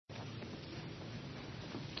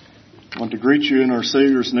I want to greet you in our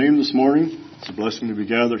Savior's name this morning. It's a blessing to be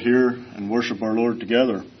gathered here and worship our Lord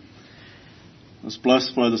together. I was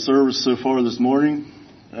blessed by the service so far this morning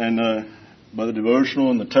and by the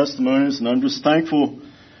devotional and the testimonies, and I'm just thankful.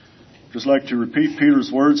 Just like to repeat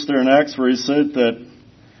Peter's words there in Acts where he said that,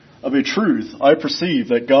 of a truth, I perceive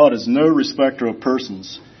that God is no respecter of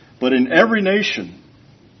persons, but in every nation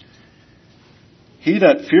he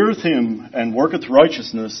that feareth him and worketh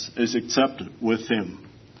righteousness is accepted with him.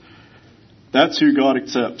 That's who God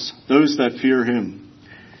accepts, those that fear him.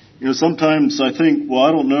 You know, sometimes I think, well,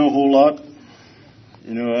 I don't know a whole lot.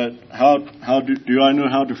 You know, how do I know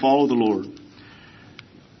how to follow the Lord?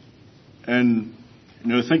 And,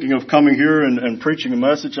 you know, thinking of coming here and preaching a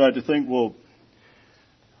message, I had to think, well,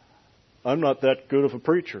 I'm not that good of a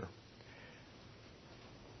preacher.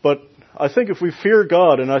 But I think if we fear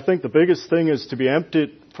God, and I think the biggest thing is to be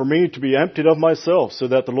emptied, for me to be emptied of myself so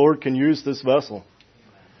that the Lord can use this vessel.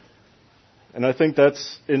 And I think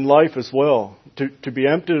that's in life as well. To be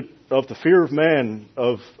emptied of the fear of man,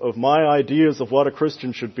 of my ideas of what a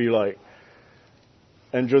Christian should be like,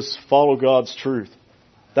 and just follow God's truth.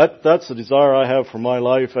 That's the desire I have for my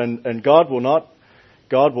life, and God will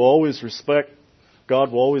always respect,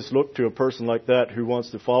 God will always look to a person like that who wants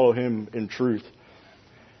to follow him in truth.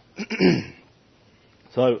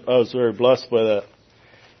 So I was very blessed by that.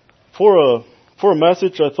 For a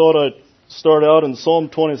message, I thought I'd start out in Psalm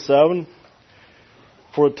 27.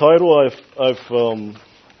 For a title, I've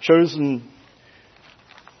chosen.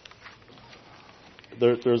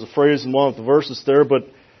 There's a phrase in one of the verses there, but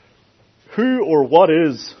who or what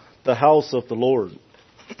is the house of the Lord?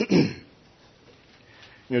 You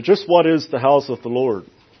know, just what is the house of the Lord?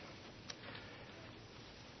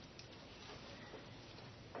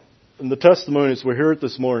 In the testimonies we heard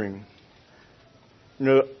this morning, you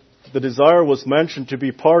know, the desire was mentioned to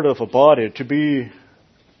be part of a body, to be,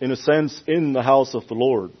 in a sense, in the house of the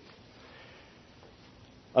Lord.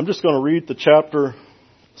 I'm just going to read the chapter,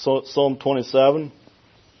 Psalm 27,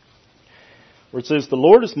 where it says, "The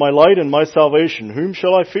Lord is my light and my salvation. Whom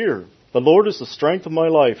shall I fear? The Lord is the strength of my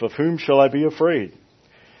life. Of whom shall I be afraid?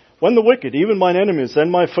 When the wicked, even mine enemies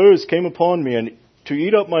and my foes, came upon me, and to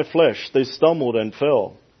eat up my flesh, they stumbled and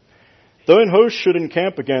fell. Though an host should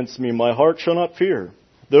encamp against me, my heart shall not fear.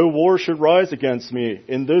 Though war should rise against me,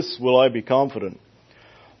 in this will I be confident.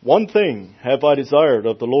 One thing have I desired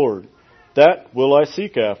of the Lord, that will I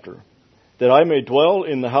seek after, that I may dwell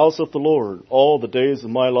in the house of the Lord all the days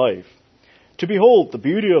of my life, to behold the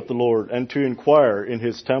beauty of the Lord and to inquire in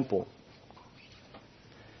his temple.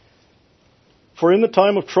 For in the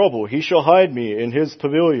time of trouble he shall hide me in his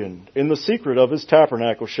pavilion. In the secret of his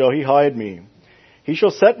tabernacle shall he hide me. He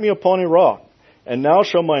shall set me upon a rock, and now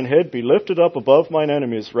shall mine head be lifted up above mine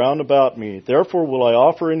enemies round about me. Therefore will I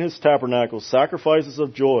offer in his tabernacle sacrifices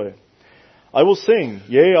of joy. I will sing,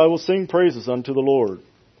 yea, I will sing praises unto the Lord.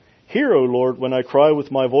 Hear, O Lord, when I cry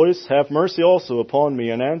with my voice. Have mercy also upon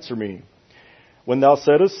me, and answer me. When thou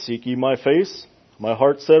saidst, Seek ye my face, my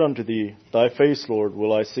heart said unto thee, Thy face, Lord,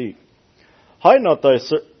 will I seek. Hide not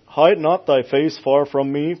thy face far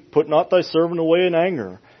from me. Put not thy servant away in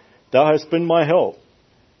anger. Thou hast been my help.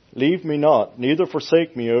 Leave me not, neither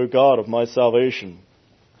forsake me, O God of my salvation.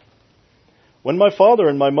 When my father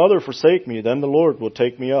and my mother forsake me, then the Lord will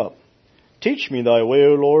take me up. Teach me thy way,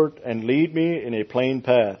 O Lord, and lead me in a plain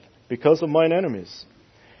path, because of mine enemies.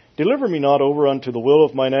 Deliver me not over unto the will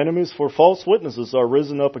of mine enemies, for false witnesses are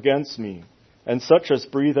risen up against me, and such as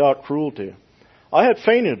breathe out cruelty. I had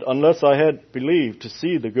fainted unless I had believed to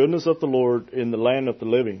see the goodness of the Lord in the land of the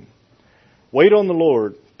living. Wait on the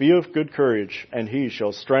Lord, be of good courage, and he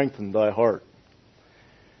shall strengthen thy heart."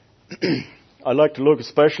 I'd like to look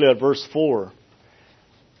especially at verse 4,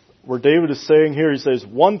 where David is saying here, he says,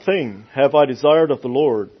 "One thing have I desired of the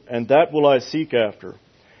Lord, and that will I seek after,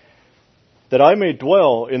 that I may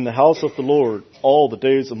dwell in the house of the Lord all the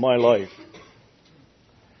days of my life."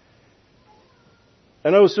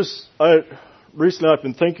 And recently I've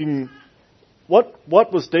been thinking,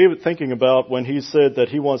 what was David thinking about when he said that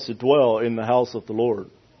he wants to dwell in the house of the Lord?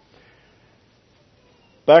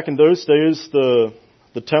 Back in those days, the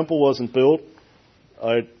temple wasn't built.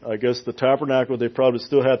 I guess the tabernacle, they probably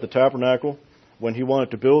still had the tabernacle. When he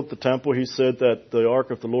wanted to build the temple, he said that the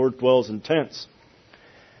ark of the Lord dwells in tents.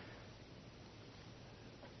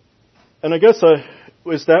 And I guess,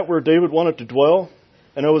 is that where David wanted to dwell?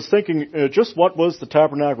 And I was thinking, just what was the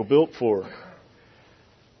tabernacle built for?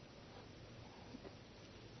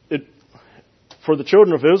 For the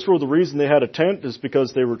children of Israel, the reason they had a tent is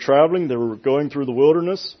because they were traveling, they were going through the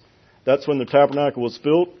wilderness. That's when the tabernacle was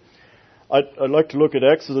built. I'd like to look at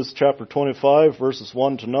Exodus chapter 25, verses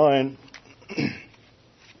 1 to 9.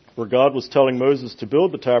 where God was telling Moses to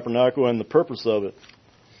build the tabernacle and the purpose of it.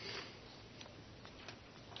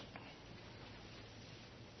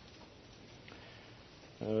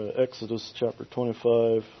 Exodus chapter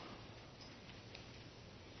 25.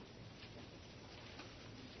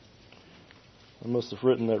 I must have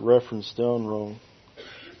written that reference down wrong.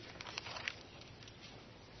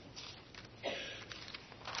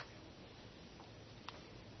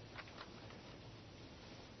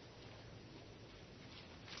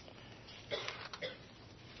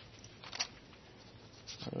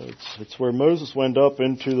 It's where Moses went up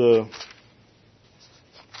into the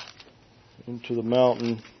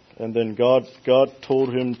mountain, and then God told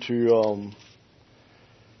him to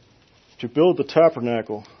build the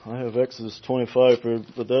tabernacle. I have Exodus 25 here,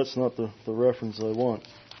 but that's not the reference I want.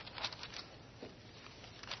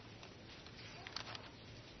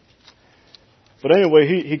 But anyway,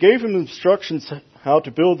 he gave him instructions how to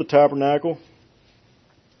build the tabernacle.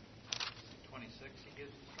 26 he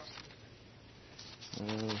gives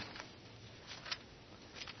instructions?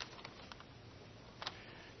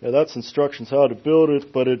 Yeah, that's instructions how to build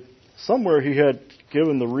it, but somewhere he had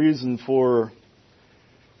given the reason for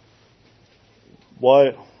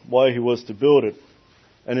why he was to build it.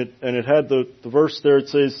 And it had the verse there. It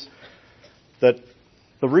says that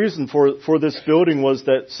the reason for this building was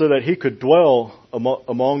that so that he could dwell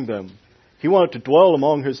among them. He wanted to dwell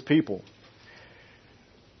among his people.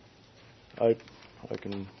 I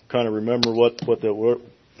can kind of remember what that were.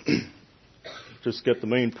 Just get the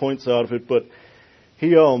main points out of it, but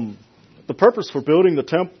the purpose for building the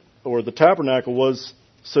temple or the tabernacle was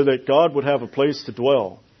so that God would have a place to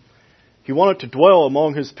dwell. He wanted to dwell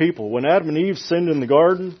among his people. When Adam and Eve sinned in the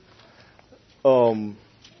garden,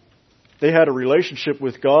 they had a relationship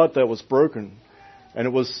with God that was broken, and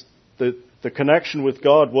it was the connection with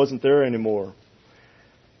God wasn't there anymore.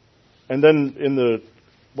 And then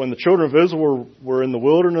when the children of Israel were in the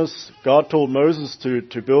wilderness, God told Moses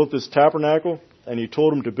to build this tabernacle, and he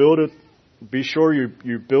told him to build it. Be sure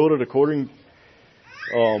you build it according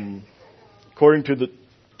to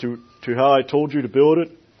how I told you to build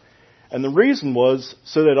it. And the reason was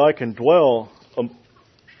so that I can dwell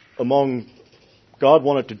among. God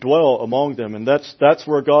wanted to dwell among them, and that's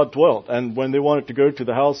where God dwelt. And when they wanted to go to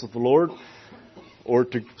the house of the Lord or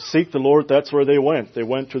to seek the Lord, that's where they went. They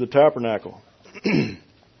went to the tabernacle.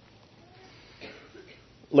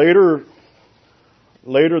 Later,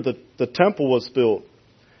 the temple was built.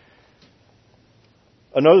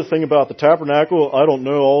 Another thing about the tabernacle, I don't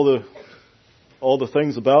know all the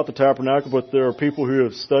things about the tabernacle, but there are people who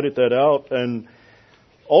have studied that out, and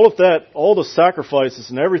all of that, all the sacrifices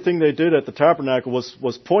and everything they did at the tabernacle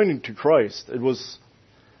was pointing to Christ. It was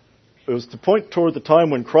to point toward the time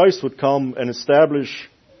when Christ would come and establish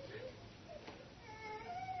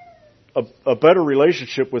a better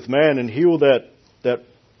relationship with man and heal that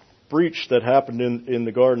breach that happened in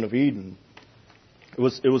the Garden of Eden. It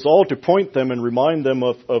was all to point them and remind them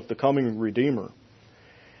of the coming Redeemer.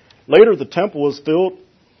 Later, the temple was built.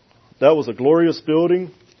 That was a glorious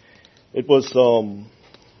building. It was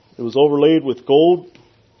overlaid with gold,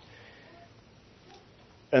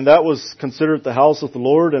 and that was considered the house of the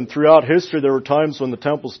Lord. And throughout history, there were times when the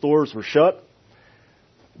temple's doors were shut.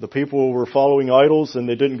 The people were following idols, and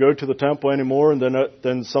they didn't go to the temple anymore. And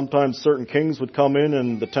then sometimes certain kings would come in,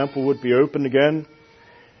 and the temple would be opened again,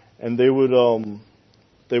 and they would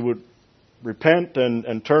repent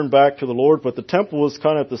and turn back to the Lord. But the temple was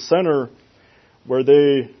kind of at the center where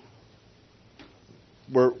the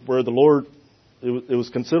Lord. It was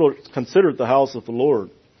considered the house of the Lord.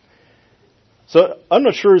 So I'm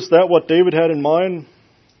not sure, is that what David had in mind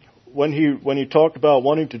when he talked about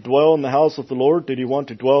wanting to dwell in the house of the Lord? Did he want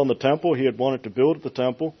to dwell in the temple? He had wanted to build the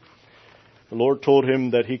temple. The Lord told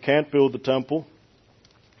him that he can't build the temple.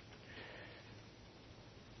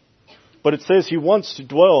 But it says he wants to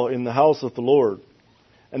dwell in the house of the Lord.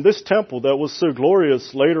 And this temple that was so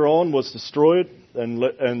glorious later on was destroyed,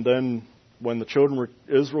 and then when the children of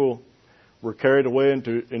Israel were carried away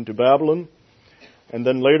into Babylon, and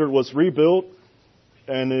then later it was rebuilt.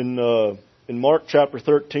 And in Mark chapter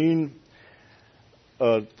 13,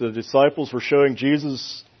 the disciples were showing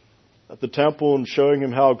Jesus at the temple and showing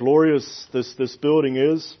him how glorious this building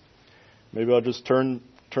is. Maybe I'll just turn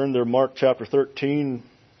there, Mark chapter 13,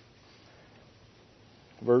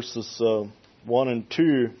 verses 1 and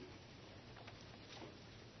 2.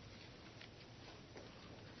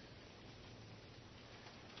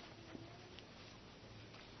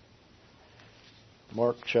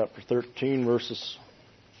 Mark chapter 13, verse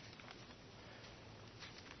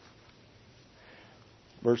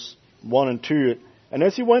 1 and 2. And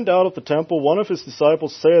as he went out of the temple, one of his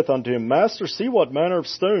disciples saith unto him, Master, see what manner of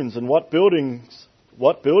stones and what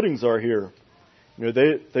buildings are here. You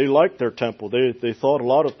know, they liked their temple. They thought a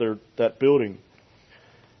lot of that building.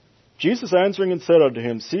 Jesus answering and said unto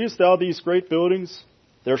him, Seest thou these great buildings?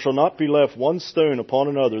 There shall not be left one stone upon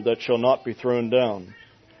another that shall not be thrown down.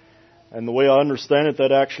 And the way I understand it,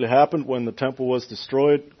 that actually happened when the temple was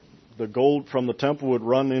destroyed. The gold from the temple would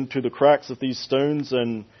run into the cracks of these stones,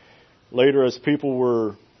 and later, as people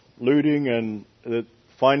were looting and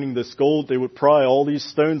finding this gold, they would pry all these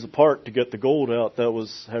stones apart to get the gold out that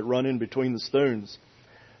had run in between the stones.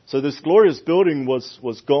 So this glorious building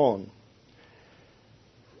was gone.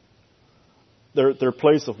 Their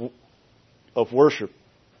place of worship.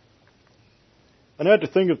 And I had to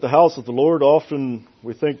think of the house of the Lord. Often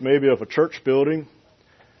we think maybe of a church building.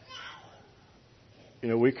 You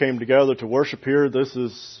know, we came together to worship here.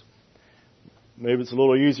 Maybe it's a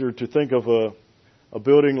little easier to think of a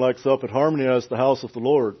building like up at Harmony as the house of the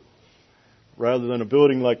Lord rather than a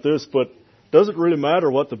building like this. But does it really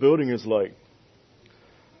matter what the building is like?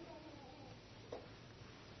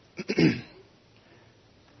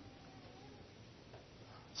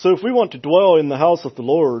 So if we want to dwell in the house of the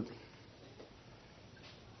Lord,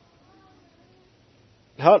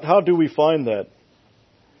 how do we find that?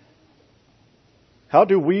 How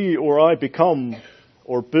do we or I become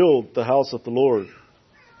or build the house of the Lord?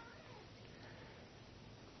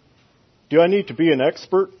 Do I need to be an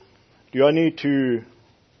expert? Do I need to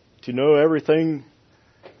know everything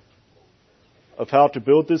of how to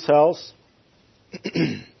build this house?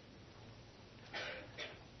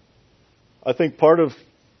 I think part of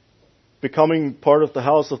becoming part of the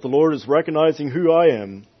house of the Lord is recognizing who I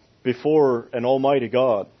am before an almighty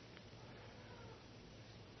God.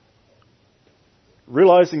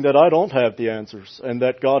 Realizing that I don't have the answers and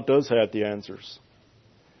that God does have the answers.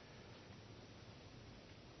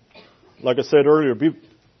 Like I said earlier,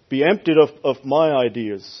 be emptied of my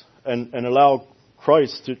ideas and allow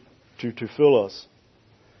Christ to fill us.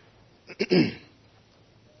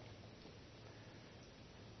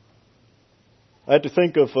 I had to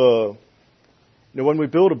think of, when we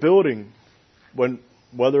build a building,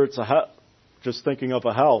 whether it's just thinking of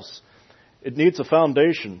a house, it needs a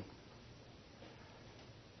foundation.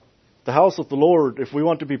 The house of the Lord, if we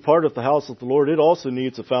want to be part of the house of the Lord, it also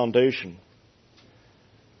needs a foundation.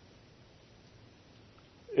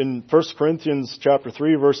 In 1 Corinthians chapter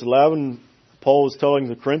 3, verse 11, Paul was telling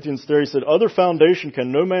the Corinthians there, he said, Other foundation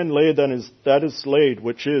can no man lay than that is laid,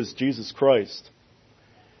 which is Jesus Christ.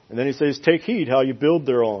 And then he says, Take heed how you build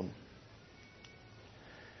thereon.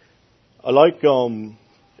 I like in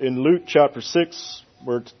Luke chapter 6,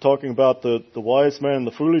 we're talking about the wise man and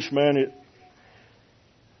the foolish man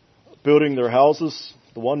building their houses.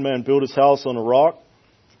 The one man built his house on a rock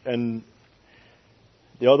and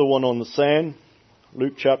the other one on the sand.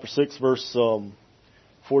 Luke chapter 6 verse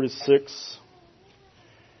 46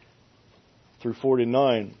 through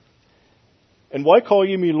 49. And why call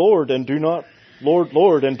ye me Lord, and do not Lord,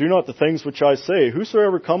 Lord, and do not the things which I say?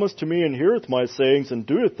 Whosoever cometh to me and heareth my sayings and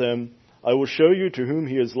doeth them, I will show you to whom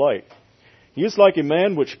he is like. He is like a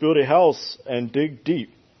man which built a house and dig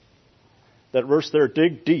deep. That verse there,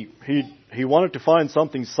 dig deep. He wanted to find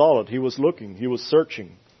something solid. He was looking. He was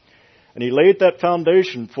searching. And he laid that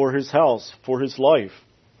foundation for his house, for his life,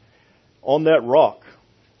 on that rock,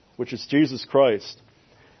 which is Jesus Christ.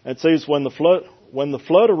 And it says, when the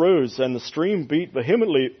flood arose and the stream beat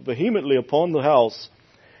vehemently upon the house,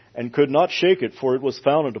 and could not shake it, for it was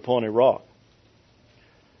founded upon a rock.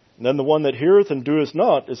 And then the one that heareth and doeth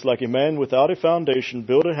not is like a man without a foundation,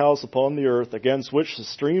 built a house upon the earth, against which the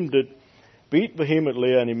stream did beat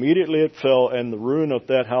vehemently, and immediately it fell, and the ruin of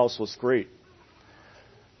that house was great.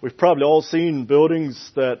 We've probably all seen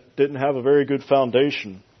buildings that didn't have a very good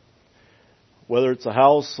foundation, whether it's a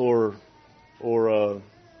house or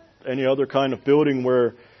any other kind of building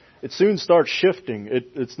where it soon starts shifting.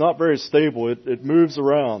 It's not very stable. It moves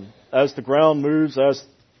around. As the ground moves, as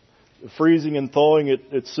freezing and thawing,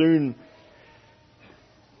 it soon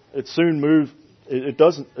moves.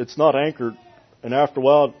 It's not anchored, and after a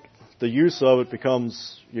while, the use of it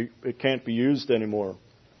it can't be used anymore.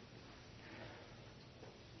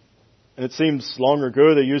 And it seems long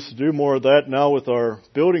ago they used to do more of that. Now with our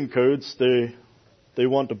building codes, they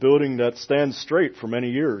want a building that stands straight for many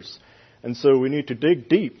years. And so we need to dig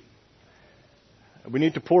deep. We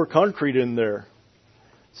need to pour concrete in there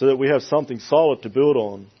so that we have something solid to build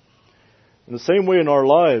on. In the same way in our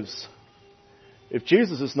lives, if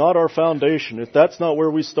Jesus is not our foundation, if that's not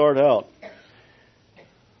where we start out,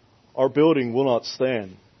 our building will not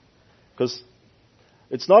stand. Because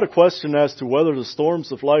it's not a question as to whether the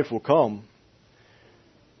storms of life will come,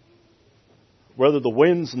 whether the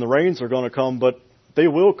winds and the rains are going to come, but they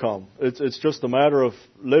will come. It's just a matter of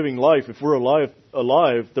living life. If we're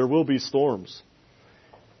alive, there will be storms.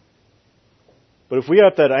 But if we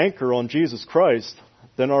have that anchor on Jesus Christ,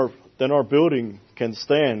 then our building can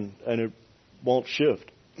stand and it won't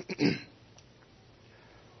shift.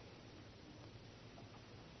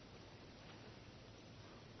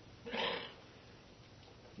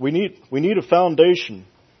 We need a foundation.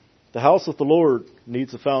 The house of the Lord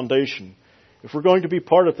needs a foundation. If we're going to be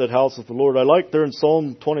part of that house of the Lord, I like there in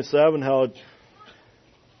Psalm 27 how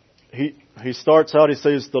he starts out, he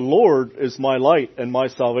says, "The Lord is my light and my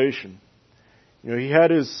salvation." You know, he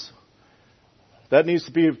had that needs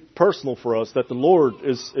to be personal for us, that the Lord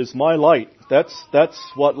is my light. That's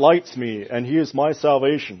what lights me, and He is my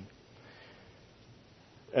salvation.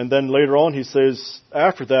 And then later on he says,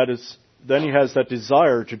 after that then he has that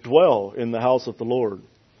desire to dwell in the house of the Lord.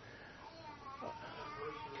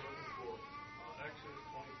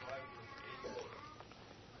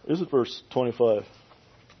 Is it verse 25?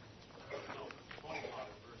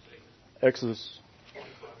 Exodus.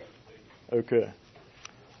 Okay.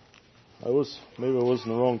 Maybe I was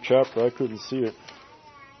in the wrong chapter. I couldn't see it.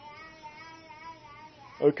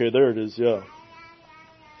 Okay, there it is, yeah.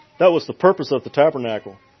 That was the purpose of the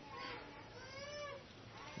tabernacle.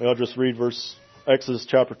 Maybe I'll just read Exodus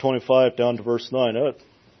chapter 25 down to verse 9.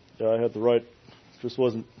 Yeah, I had the right, just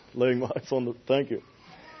wasn't laying my eyes on the, thank you.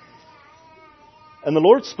 "And the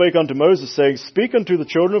Lord spake unto Moses, saying, Speak unto the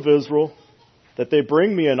children of Israel, that they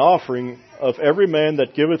bring me an offering of every man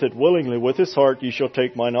that giveth it willingly with his heart, ye shall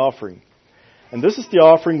take mine offering. And this is the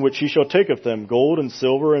offering which ye shall take of them, gold and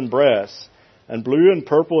silver and brass, and blue and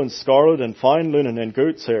purple and scarlet and fine linen and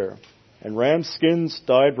goat's hair, and ram skins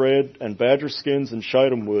dyed red, and badger skins and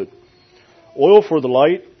shittim wood, oil for the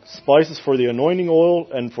light, spices for the anointing oil,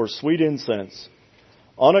 and for sweet incense,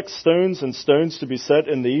 onyx stones and stones to be set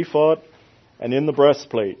in the ephod and in the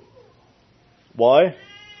breastplate." Why?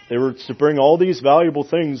 They were to bring all these valuable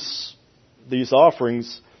things, these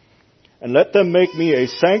offerings, and let them make me a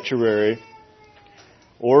sanctuary,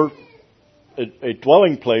 or a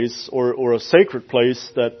dwelling place, or a sacred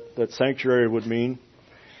place, that sanctuary would mean,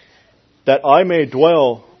 that I may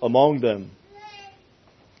dwell among them.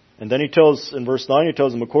 And then he tells, in verse 9, he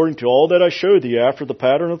tells them, "According to all that I showed thee after the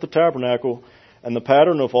pattern of the tabernacle, and the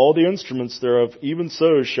pattern of all the instruments thereof, even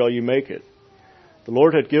so shall you make it." The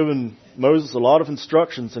Lord had given Moses a lot of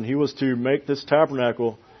instructions, and he was to make this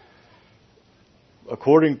tabernacle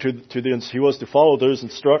according to he was to follow those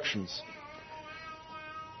instructions.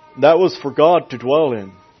 That was for God to dwell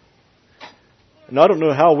in. And I don't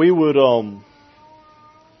know how we would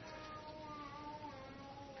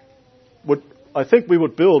I think we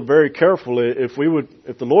would build very carefully if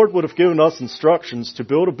the Lord would have given us instructions to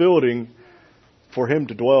build a building for Him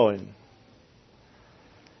to dwell in.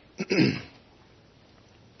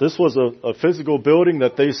 This was a physical building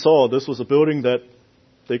that they saw. This was a building that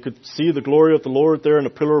they could see the glory of the Lord there in a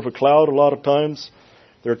pillar of a cloud a lot of times.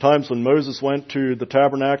 There are times when Moses went to the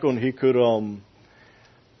tabernacle and he could,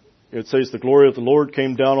 it says the glory of the Lord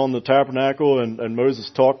came down on the tabernacle and Moses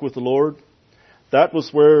talked with the Lord. That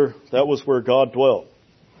was where God dwelt.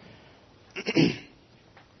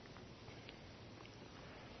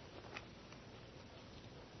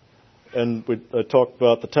 And we talked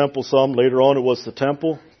about the temple some. Later on it was the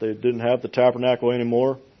temple. They didn't have the tabernacle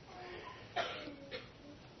anymore.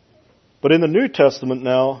 But in the New Testament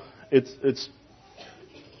now,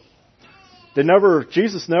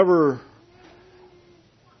 Jesus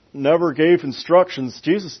never gave instructions.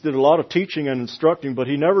 Jesus did a lot of teaching and instructing, but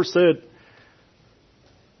He never said,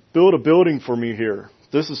 build a building for me here.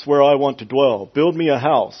 This is where I want to dwell. Build me a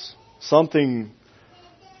house. Something,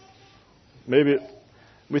 maybe,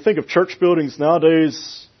 we think of church buildings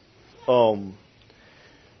nowadays, a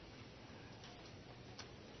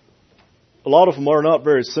lot of them are not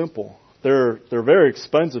very simple. They're very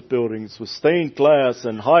expensive buildings with stained glass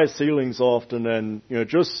and high ceilings often, and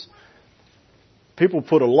just people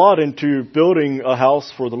put a lot into building a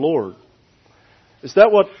house for the Lord. Is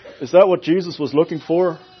that what Jesus was looking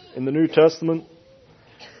for in the New Testament?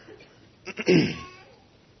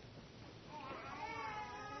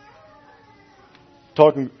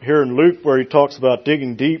 Talking here in Luke where he talks about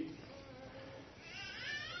digging deep.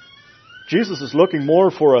 Jesus is looking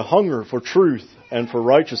more for a hunger for truth and for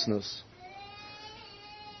righteousness.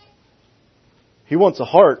 He wants a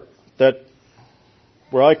heart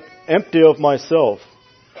where I empty of myself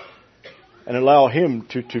and allow Him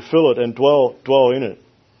to fill it and dwell in it.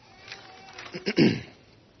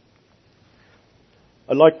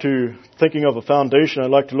 Thinking of a foundation, I'd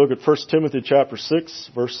like to look at 1 Timothy chapter 6,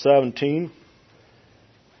 verse 17.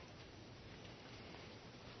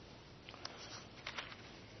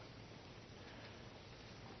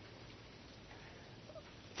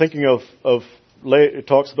 thinking it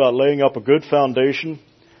talks about laying up a good foundation.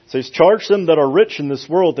 It says, charge them that are rich in this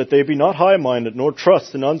world, that they be not high-minded, nor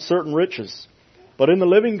trust in uncertain riches, but in the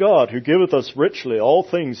living God, who giveth us richly all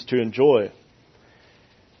things to enjoy.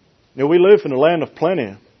 We live in a land of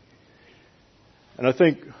plenty. And I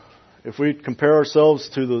think if we compare ourselves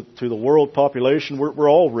to the world population, we're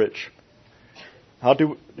all rich.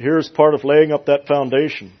 Here's part of laying up that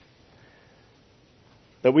foundation.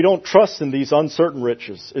 That we don't trust in these uncertain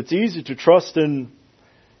riches. It's easy to trust in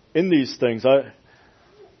these things. I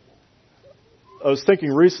was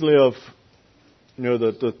thinking recently of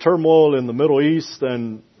the turmoil in the Middle East,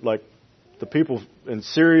 and like the people in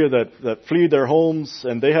Syria that flee their homes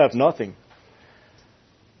and they have nothing.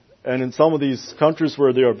 And in some of these countries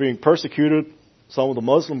where they are being persecuted, some of the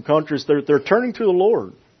Muslim countries, they're turning to the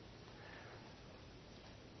Lord.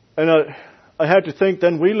 And I had to think,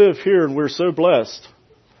 then we live here and we're so blessed.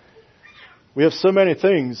 We have so many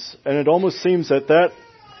things, and it almost seems that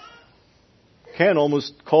can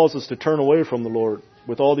almost cause us to turn away from the Lord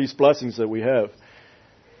with all these blessings that we have.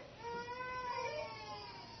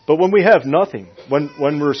 But when we have nothing,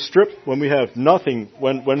 when we're stripped, when we have nothing,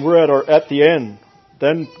 when we're at the end,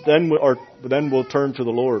 then we'll turn to the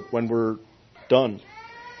Lord when we're done.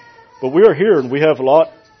 But we are here and we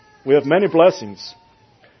have many blessings.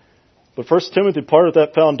 But 1 Timothy, part of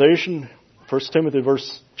that foundation, 1 Timothy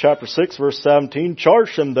chapter 6, verse 17,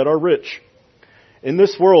 charge them that are rich in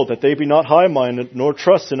this world, that they be not high-minded, nor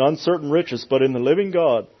trust in uncertain riches, but in the living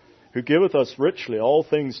God, who giveth us richly all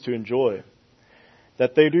things to enjoy.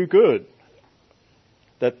 That they do good,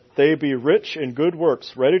 that they be rich in good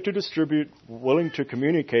works, ready to distribute, willing to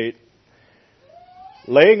communicate,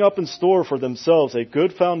 laying up in store for themselves a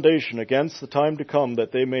good foundation against the time to come,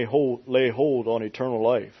 that they may lay hold on eternal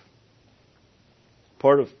life.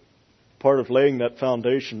 Part of laying that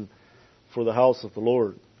foundation for the house of the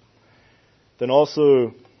Lord. Then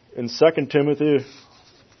also in 2 Timothy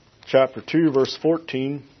chapter 2, verse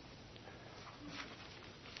 14,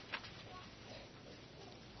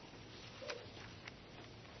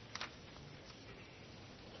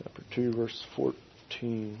 chapter 2, verse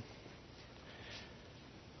 14.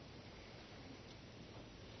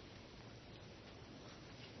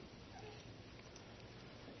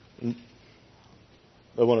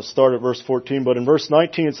 I want to start at verse 14, but in verse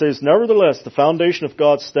 19 it says, nevertheless, the foundation of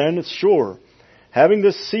God standeth sure, having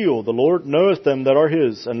this seal, the Lord knoweth them that are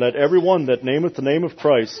his, and let every one that nameth the name of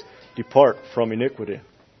Christ depart from iniquity.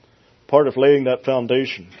 Part of laying that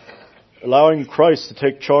foundation, allowing Christ to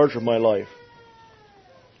take charge of my life.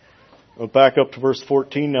 I'll back up to verse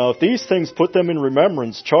 14 now. If these things put them in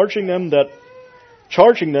remembrance, charging them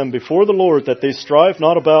before the Lord, that they strive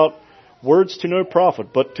not about words to no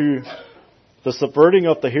profit, but to the subverting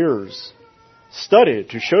of the hearers. Study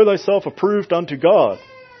to show thyself approved unto God.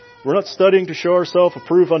 We're not studying to show ourselves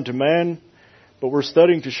approved unto man, but we're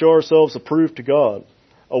studying to show ourselves approved to God.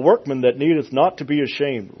 A workman that needeth not to be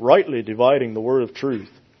ashamed, rightly dividing the word of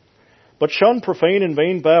truth. But shun profane and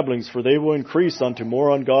vain babblings, for they will increase unto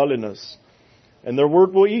more ungodliness. And their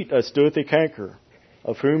word will eat, as doeth a canker,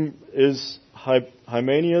 of whom is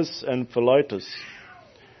Hymenaeus and Philetus,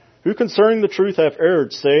 who concerning the truth have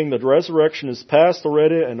erred, saying that resurrection is past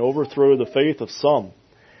already, and overthrow the faith of some.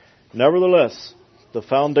 Nevertheless, the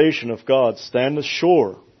foundation of God standeth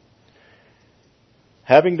sure,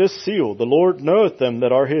 having this seal, the Lord knoweth them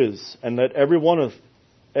that are his, and let every one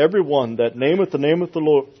that nameth the name of the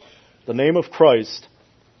Lord, the name of Christ,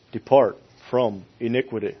 depart from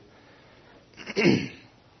iniquity.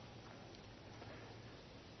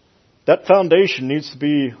 That foundation needs to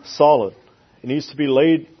be solid. It needs to be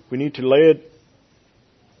laid. We need to lay it.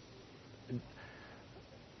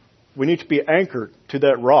 We need to be anchored to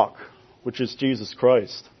that rock, which is Jesus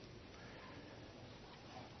Christ.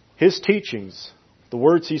 His teachings, the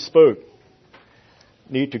words he spoke,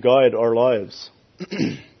 need to guide our lives.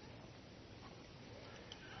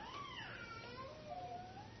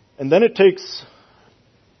 And then it takes,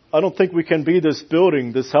 I don't think we can be this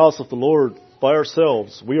building, this house of the Lord by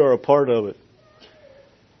ourselves. We are a part of it.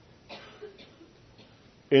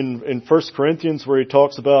 In 1 Corinthians, where he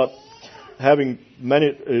talks about having many,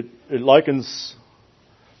 it likens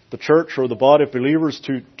the church or the body of believers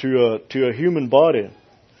to a human body.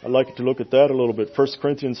 I'd like to look at that a little bit. 1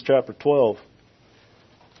 Corinthians chapter 12.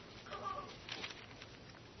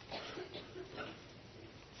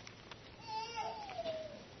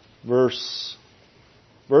 Verse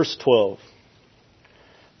 12.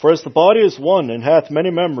 For as the body is one, and hath many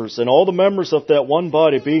members, and all the members of that one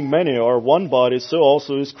body, being many, are one body, so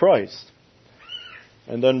also is Christ.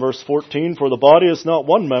 And then verse 14, for the body is not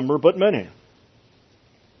one member, but many.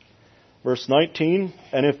 Verse 19,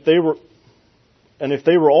 and if they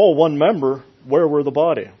were all one member, where were the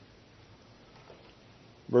body?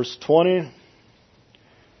 Verse 20,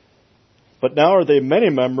 but now are they many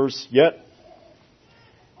members, yet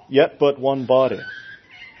but one body.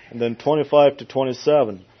 And then 25 to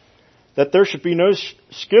 27, that there should be no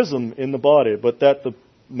schism in the body, but that the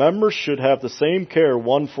members should have the same care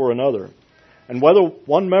one for another. And whether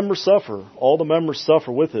one member suffer, all the members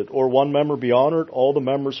suffer with it, or one member be honored, all the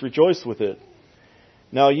members rejoice with it.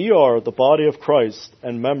 Now ye are the body of Christ,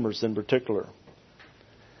 and members in particular.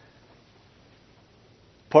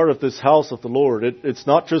 Part of this house of the Lord, it's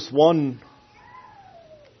not just one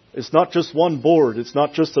board, it's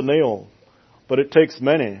not just a nail, but it takes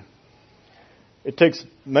many. It takes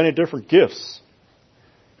many different gifts.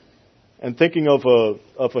 And thinking of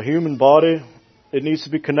a human body, it needs to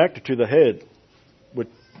be connected to the head with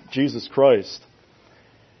Jesus Christ.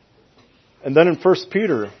 And then in 1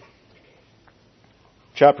 Peter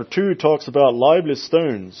chapter 2 talks about lively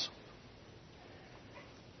stones.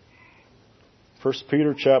 1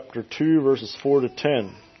 Peter chapter 2 verses 4 to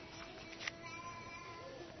 10.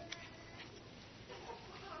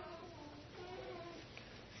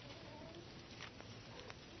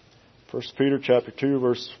 First Peter chapter 2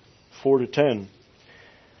 verse 4 to 10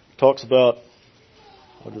 talks about,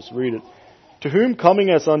 I'll just read it. To whom coming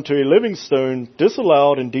as unto a living stone,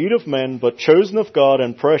 disallowed indeed of men, but chosen of God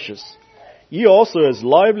and precious, ye also as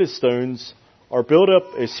lively stones are built up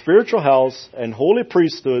a spiritual house and holy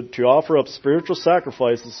priesthood to offer up spiritual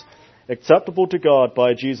sacrifices acceptable to God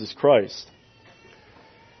by Jesus Christ.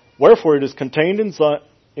 Wherefore it is contained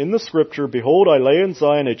in the Scripture, behold, I lay in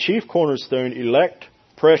Zion a chief cornerstone, elect,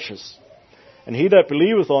 precious, and he that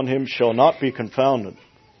believeth on him shall not be confounded.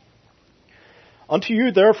 Unto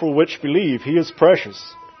you therefore which believe, he is precious.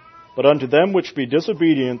 But unto them which be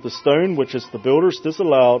disobedient, the stone which is the builders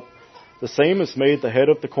disallowed, the same is made the head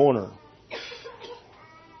of the corner.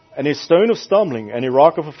 And a stone of stumbling, and a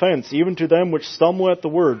rock of offense, even to them which stumble at the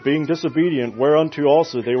word, being disobedient, whereunto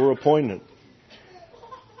also they were appointed.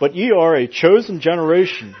 But ye are a chosen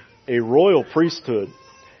generation, a royal priesthood,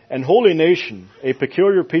 and holy nation, a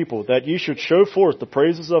peculiar people, that ye should show forth the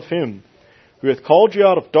praises of him who hath called you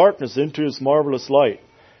out of darkness into his marvelous light,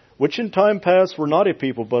 which in time past were not a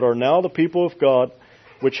people, but are now the people of God,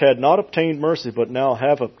 which had not obtained mercy, but now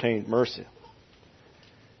have obtained mercy.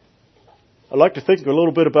 I'd like to think a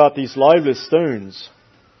little bit about these lively stones,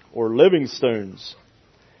 or living stones.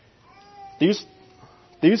 These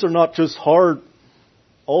are not just hard.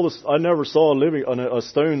 I never saw a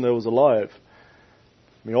stone that was alive.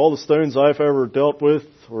 I mean, all the stones I've ever dealt with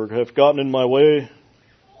or have gotten in my way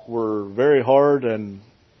were very hard and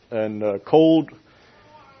cold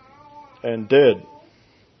and dead.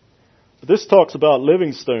 But this talks about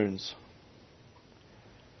living stones.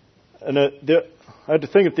 And I had to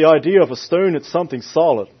think of the idea of a stone, it's something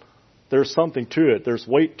solid. There's something to it. There's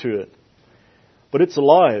weight to it. But it's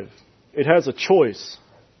alive. It has a choice.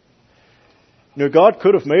 You know, God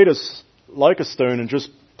could have made us like a stone and just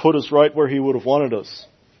put us right where He would have wanted us.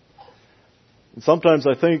 And sometimes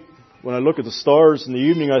I think, when I look at the stars in the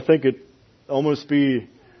evening, I think it'd almost be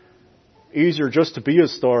easier just to be a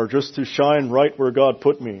star, just to shine right where God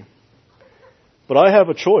put me. But I have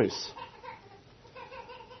a choice.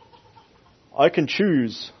 I can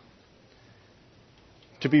choose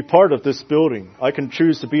to be part of this building. I can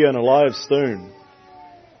choose to be an alive stone.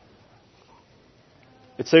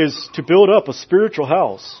 It says to build up a spiritual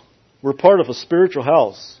house. We're part of a spiritual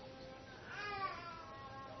house.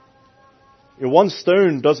 One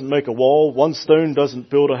stone doesn't make a wall. One stone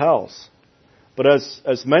doesn't build a house. But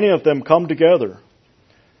as many of them come together.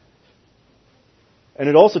 And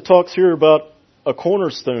it also talks here about a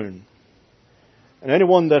cornerstone. And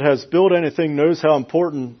anyone that has built anything knows how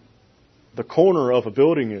important the corner of a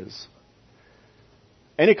building is.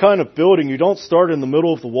 Any kind of building, you don't start in the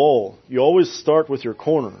middle of the wall. You always start with your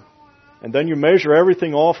corner. And then you measure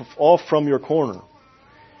everything off from your corner.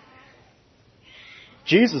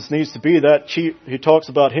 Jesus needs to be that chief. He talks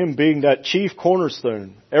about Him being that chief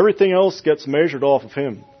cornerstone. Everything else gets measured off of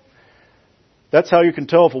Him. That's how you can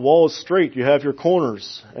tell if a wall is straight. You have your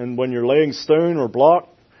corners. And when you're laying stone or block,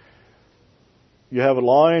 you have a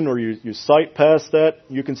line or you sight past that.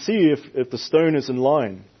 You can see if the stone is in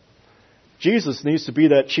line. Jesus needs to be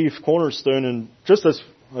that chief cornerstone. And just as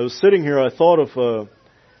I was sitting here, I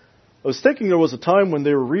was thinking there was a time when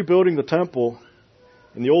they were rebuilding the temple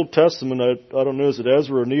in the Old Testament. I don't know, is it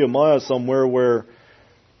Ezra or Nehemiah somewhere, where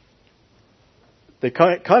they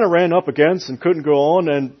kind of ran up against and couldn't go on,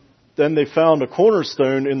 and then they found a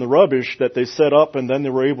cornerstone in the rubbish that they set up, and then they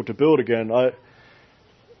were able to build again.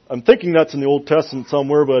 I'm thinking that's in the Old Testament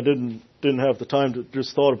somewhere, but didn't have the time to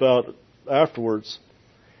just thought about it afterwards.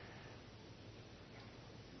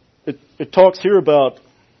 It talks here about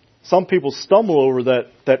some people stumble over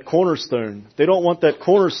that cornerstone. They don't want that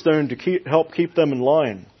cornerstone to help keep them in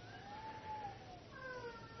line.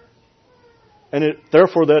 And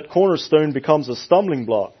therefore that cornerstone becomes a stumbling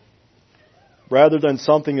block rather than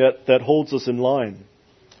something that holds us in line.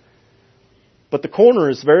 But the corner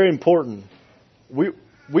is very important.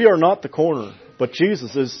 We are not the corner, but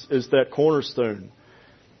Jesus is that cornerstone.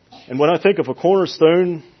 And when I think of a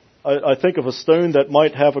cornerstone, I think of a stone that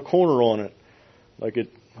might have a corner on it. Like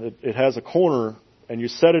it has a corner, and you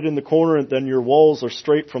set it in the corner, and then your walls are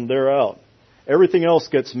straight from there out. Everything else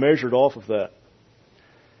gets measured off of that.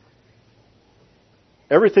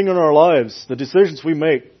 Everything in our lives, the decisions we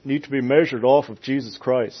make, need to be measured off of Jesus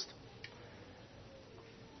Christ.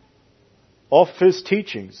 Off of His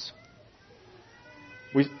teachings.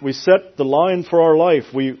 We set the line for our life.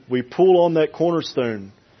 We pull on that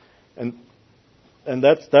cornerstone. And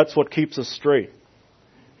that's what keeps us straight.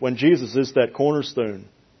 When Jesus is that cornerstone.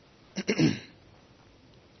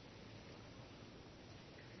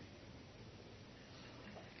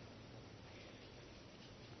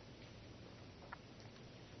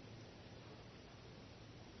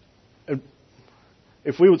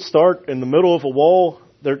 If we would start in the middle of a wall,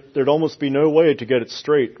 there'd almost be no way to get it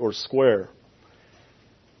straight or square.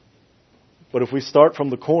 But if we start from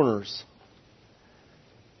the corners,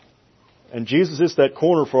 and Jesus is that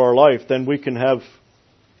corner for our life, then we can have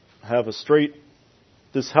a straight,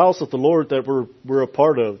 this house of the Lord that we're a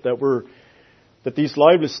part of, that these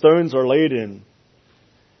lively stones are laid in,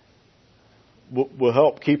 will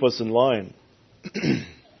help keep us in line.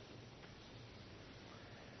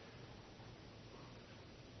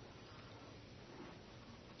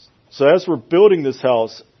 So as we're building this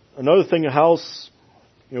house, another thing, a house,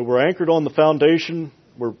 we're anchored on the foundation.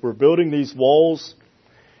 We're building these walls.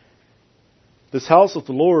 This house of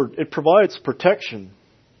the Lord, it provides protection.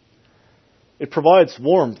 It provides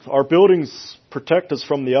warmth. Our buildings protect us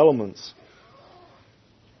from the elements.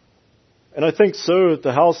 And I think so,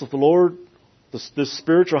 the house of the Lord, this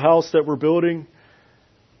spiritual house that we're building,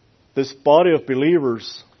 this body of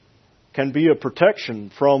believers can be a protection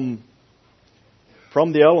from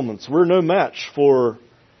the elements. We're no match for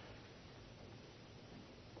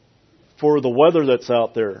the weather that's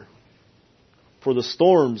out there, for the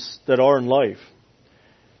storms that are in life.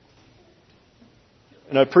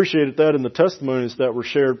 And I appreciated that in the testimonies that were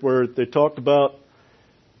shared, where they talked about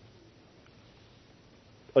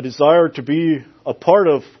a desire to be a part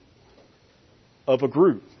of a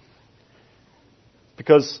group.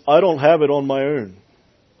 Because I don't have it on my own.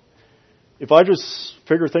 If I just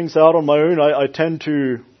figure things out on my own, I tend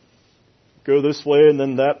to go this way and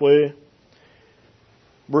then that way.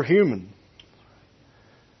 We're human.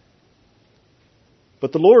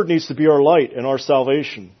 But the Lord needs to be our light and our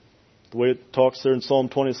salvation, the way it talks there in Psalm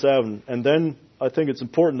 27. And then I think it's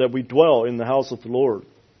important that we dwell in the house of the Lord.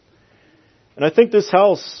 And I think this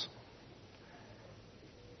house,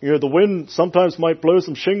 the wind sometimes might blow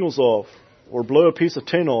some shingles off or blow a piece of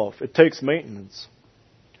tin off. It takes maintenance.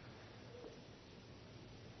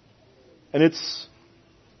 And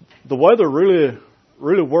the weather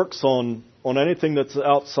really works on anything that's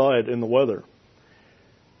outside in the weather.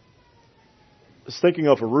 I was thinking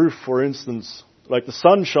of a roof, for instance, like the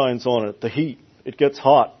sun shines on it, the heat, it gets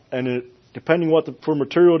hot, and depending what for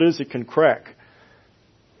material it is, it can crack.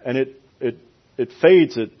 And it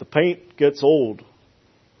fades it, the paint gets old.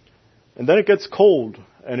 And then it gets cold,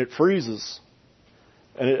 and it freezes.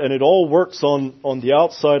 And it all works on the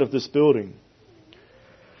outside of this building.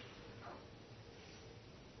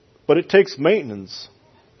 But it takes maintenance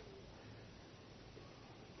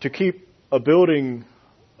to keep a building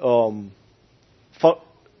so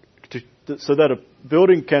that a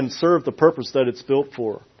building can serve the purpose that it's built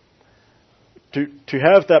for. To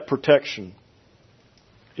have that protection,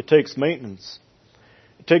 it takes maintenance.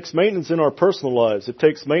 It takes maintenance in our personal lives. It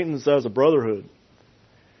takes maintenance as a brotherhood,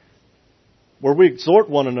 where we exhort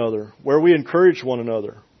one another, where we encourage one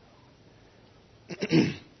another.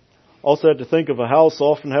 Also had to think of a house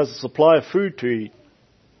often has a supply of food to eat.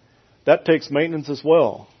 That takes maintenance as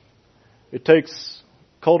well. It takes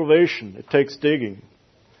cultivation. It takes digging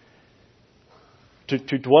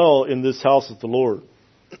to dwell in this house of the Lord.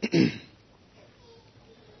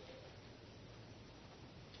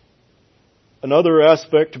 Another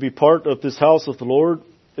aspect to be part of this house of the Lord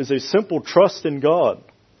is a simple trust in God.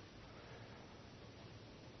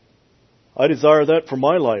 I desire that for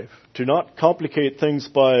my life, to not complicate things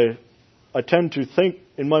I tend to think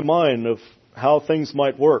in my mind of how things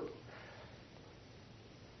might work.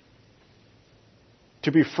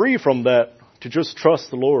 to be free from that, to just trust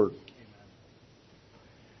the Lord.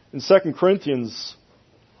 In 2 Corinthians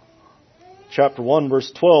chapter 1,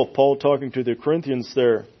 verse 12, Paul talking to the Corinthians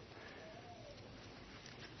there.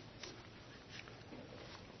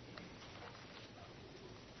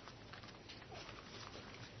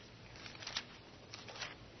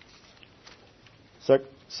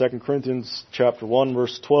 Second Corinthians chapter 1,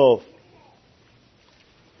 verse 12.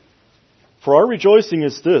 For our rejoicing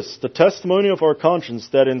is this, the testimony of our conscience,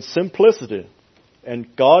 that in simplicity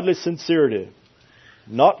and godly sincerity,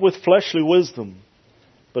 not with fleshly wisdom,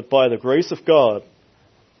 but by the grace of God,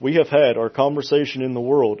 we have had our conversation in the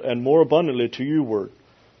world, and more abundantly to you word.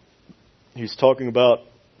 He's talking about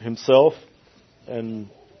himself, and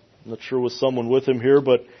I'm not sure was someone with him here,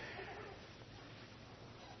 but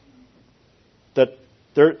that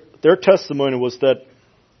their testimony was that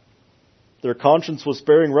their conscience was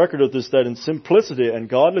bearing record of this, that in simplicity and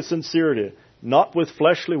godly sincerity, not with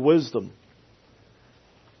fleshly wisdom,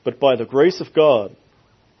 but by the grace of God,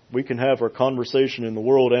 we can have our conversation in the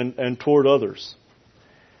world and toward others.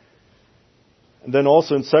 And then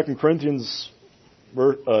also in 2 Corinthians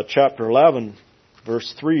chapter 11,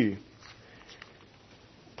 verse 3,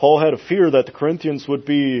 Paul had a fear that the Corinthians would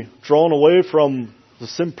be drawn away from the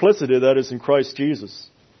simplicity that is in Christ Jesus.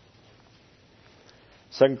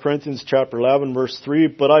 2 Corinthians chapter 11, verse 3,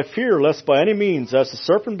 but I fear lest by any means, as the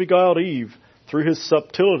serpent beguiled Eve through his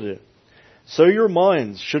subtlety, so your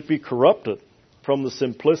minds should be corrupted from the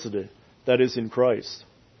simplicity that is in Christ.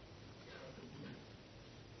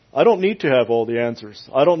 I don't need to have all the answers.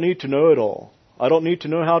 I don't need to know it all. I don't need to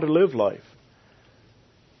know how to live life.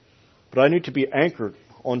 But I need to be anchored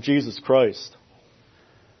on Jesus Christ.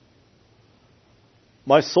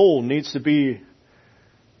 My soul needs to be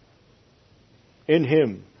in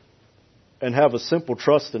Him and have a simple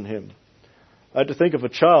trust in Him. I had to think of a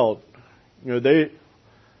child.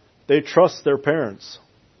 They trust their parents.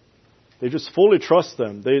 They just fully trust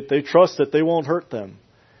them. They trust that they won't hurt them.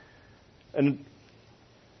 And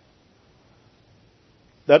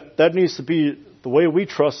that needs to be the way we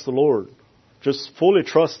trust the Lord. Just fully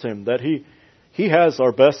trust Him, that He has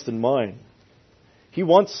our best in mind. He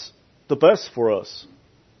wants the best for us.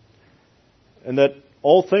 And that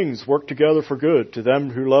all things work together for good to them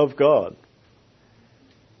who love God.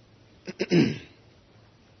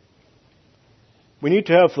 We need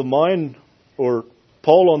to have the mind, or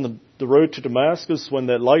Paul on the road to Damascus, when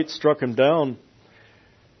that light struck him down,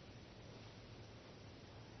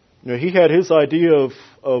 he had his idea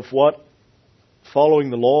of what following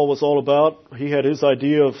the law was all about. He had his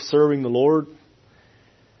idea of serving the Lord.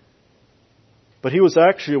 But he was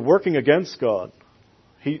actually working against God.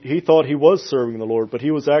 He thought he was serving the Lord, but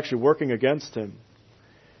he was actually working against Him.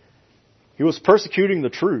 He was persecuting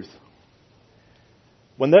the truth.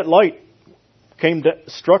 When that light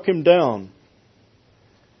struck him down,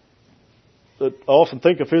 I often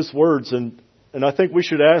think of his words, and I think we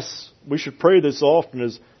should pray this often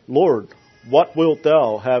is, Lord, what wilt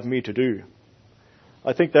Thou have me to do?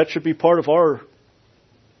 I think that should be part of our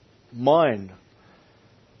mind.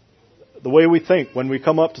 The way we think when we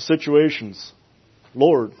come up to situations.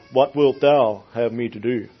 Lord, what wilt Thou have me to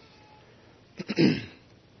do?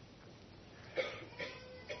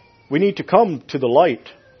 We need to come to the light.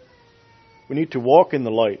 We need to walk in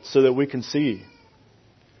the light so that we can see.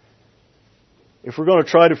 If we're going to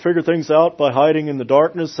try to figure things out by hiding in the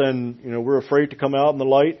darkness and we're afraid to come out in the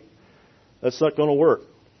light, that's not going to work.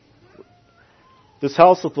 This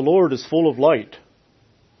house of the Lord is full of light.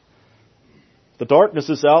 The darkness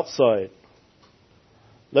is outside.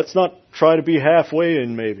 Let's not try to be halfway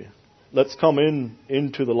in maybe. Let's come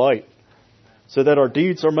into the light so that our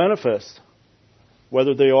deeds are manifest,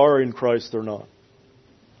 whether they are in Christ or not.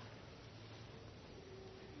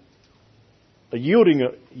 A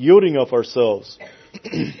yielding of ourselves.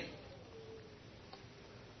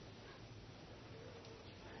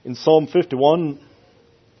 In Psalm 51,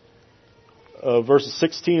 verses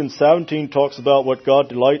 16 and 17 talks about what God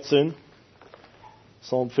delights in.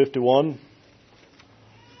 Psalm 51.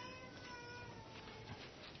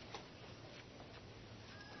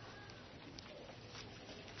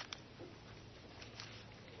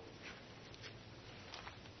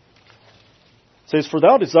 It says, for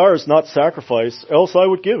Thou desirest not sacrifice, else I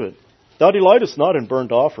would give it. Thou delightest not in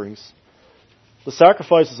burnt offerings. The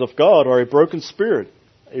sacrifices of God are a broken spirit,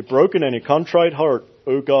 a broken and a contrite heart,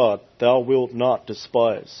 O God, Thou wilt not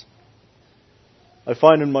despise. I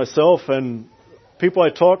find in myself and people I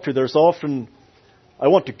talk to, there's often, I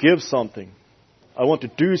want to give something. I want to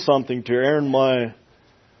do something to earn my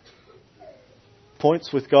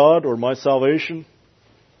points with God or my salvation.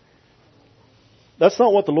 That's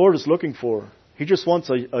not what the Lord is looking for. He just wants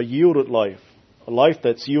a yielded life, a life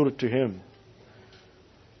that's yielded to Him.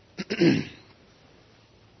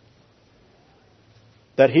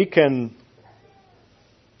 That He can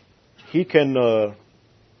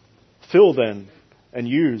fill then and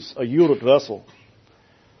use a yielded vessel.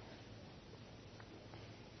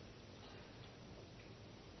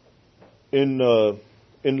 In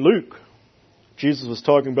Luke, Jesus was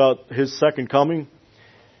talking about His second coming.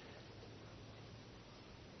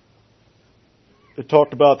 It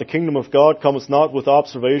talked about the kingdom of God cometh not with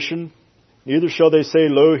observation, neither shall they say,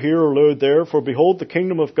 Lo here or lo there, for behold, the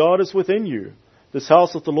kingdom of God is within you. This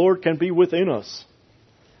house of the Lord can be within us,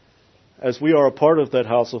 as we are a part of that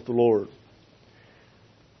house of the Lord.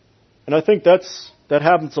 And I think that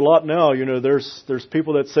happens a lot now. You know, there's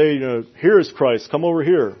people that say, you know, here is Christ, come over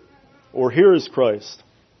here. Or here is Christ.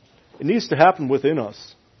 It needs to happen within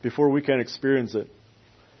us before we can experience it.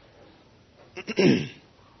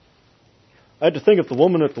 I had to think of the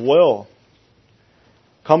woman at the well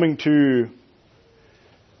coming to,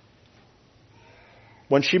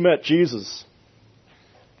 when she met Jesus.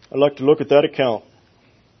 I'd like to look at that account.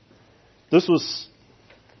 This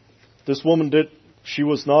woman she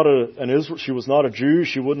was not she was not a Jew.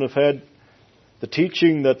 She wouldn't have had the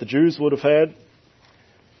teaching that the Jews would have had.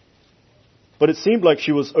 But it seemed like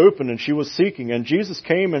she was open and she was seeking, and Jesus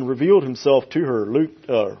came and revealed Himself to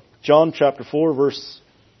her. John chapter 4,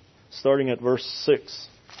 starting at verse 6.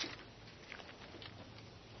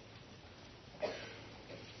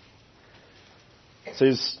 It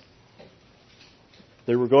says,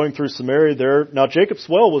 they were going through Samaria there. Now Jacob's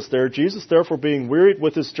well was there. Jesus therefore being wearied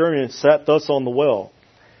with His journey sat thus on the well.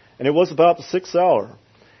 And it was about the 6th hour.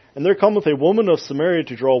 And there cometh a woman of Samaria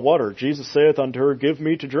to draw water. Jesus saith unto her, Give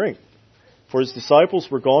me to drink. For His disciples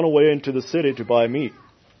were gone away into the city to buy meat.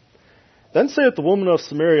 Then saith the woman of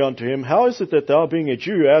Samaria unto Him, How is it that thou, being a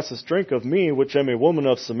Jew, askest drink of me, which am a woman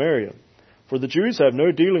of Samaria? For the Jews have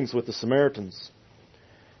no dealings with the Samaritans.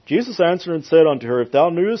 Jesus answered and said unto her, If thou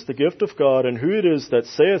knewest the gift of God, and who it is that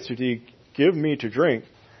saith to thee, Give me to drink,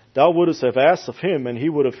 thou wouldest have asked of Him, and He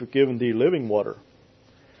would have given thee living water.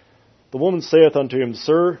 The woman saith unto Him,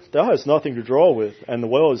 Sir, thou hast nothing to draw with, and the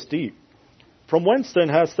well is deep. From whence then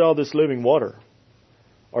hast thou this living water?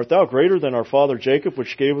 Art thou greater than our father Jacob,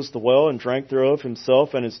 which gave us the well, and drank thereof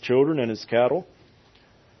himself, and his children, and his cattle?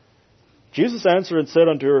 Jesus answered and said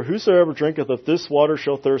unto her, Whosoever drinketh of this water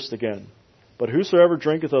shall thirst again. But whosoever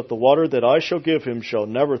drinketh of the water that I shall give him shall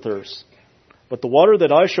never thirst. But the water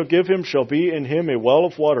that I shall give him shall be in him a well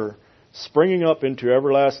of water, springing up into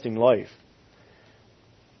everlasting life.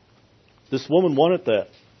 This woman wanted that.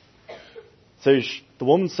 Says, the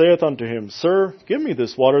woman saith unto him, Sir, give me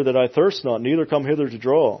this water that I thirst not, neither come hither to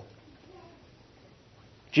draw.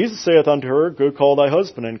 Jesus saith unto her, Go call thy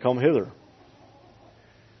husband and come hither.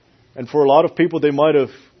 And for a lot of people, they might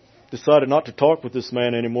have decided not to talk with this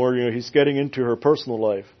man anymore. You know, he's getting into her personal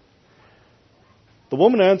life. The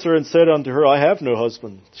woman answered and said unto her, I have no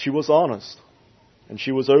husband. She was honest, and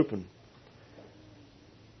she was open.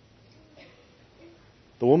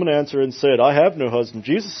 The woman answered and said, I have no husband.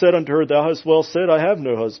 Jesus said unto her, Thou hast well said, I have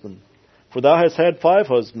no husband. For thou hast had 5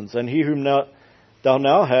 husbands, and he whom thou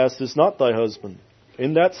now hast is not thy husband.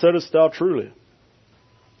 In that saidest thou truly.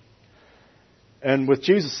 And with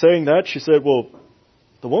Jesus saying that, she said, Well,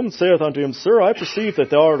 the woman saith unto him, Sir, I perceive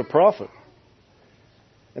that thou art a prophet.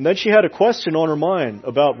 And then she had a question on her mind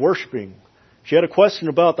about worshiping. She had a question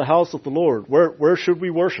about the house of the Lord. Where should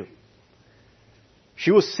we worship?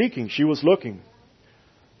 She was seeking. She was looking.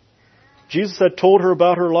 Jesus had told her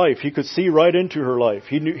about her life. He could see right into her life.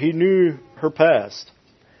 He knew her past.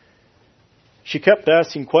 She kept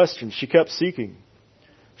asking questions. She kept seeking.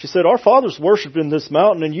 She said, Our fathers worshipped in this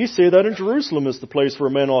mountain, and ye say that in Jerusalem is the place where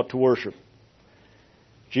men ought to worship.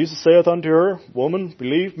 Jesus saith unto her, Woman,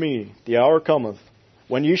 believe me, the hour cometh,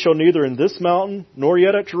 when ye shall neither in this mountain, nor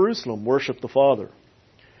yet at Jerusalem, worship the Father.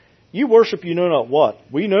 Ye worship ye know not what.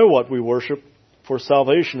 We know what we worship, for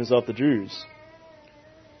salvation is of the Jews.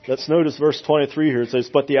 Let's notice verse 23 here. It says,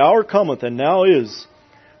 But the hour cometh, and now is,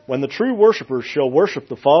 when the true worshippers shall worship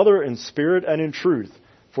the Father in spirit and in truth,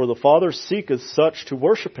 for the Father seeketh such to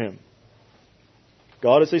worship Him.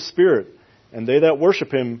 God is a spirit, and they that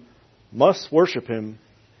worship Him must worship Him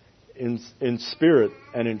in spirit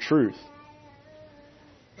and in truth.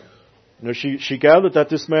 You know, she gathered that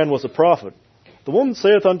this man was a prophet. The woman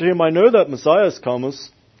saith unto him, I know that Messiah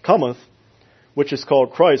cometh, which is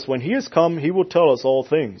called Christ. When He is come, He will tell us all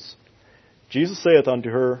things. Jesus saith unto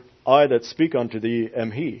her, I that speak unto thee am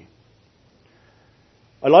He.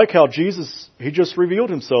 I like how Jesus, He just revealed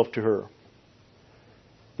Himself to her.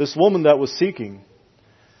 This woman that was seeking.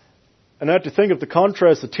 And I had to think of the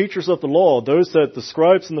contrast, the teachers of the law, those that the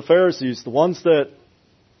scribes and the Pharisees, the ones that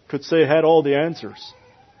could say had all the answers.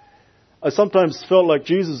 I sometimes felt like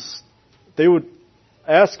Jesus, they would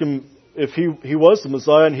ask him if he was the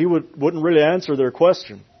Messiah, and he wouldn't really answer their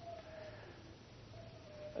question.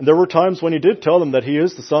 And there were times when he did tell them that he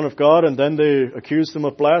is the Son of God, and then they accused him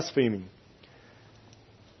of blaspheming.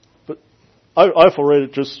 But I've already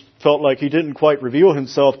just felt like he didn't quite reveal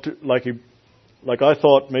himself like I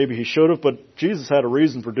thought maybe he should have, but Jesus had a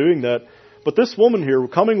reason for doing that. But this woman here,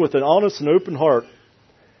 coming with an honest and open heart,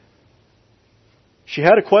 she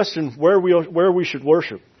had a question where we should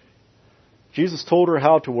worship. Jesus told her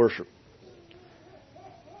how to worship.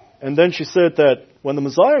 And then she said that when the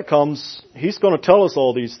Messiah comes, He's going to tell us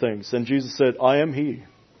all these things. And Jesus said, I am He.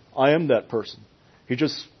 I am that person. He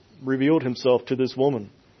just revealed Himself to this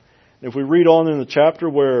woman. And if we read on in the chapter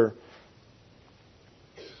where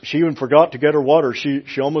she even forgot to get her water, she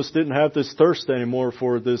almost didn't have this thirst anymore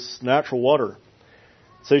for this natural water.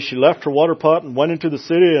 It says she left her water pot and went into the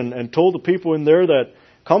city and told the people in there that,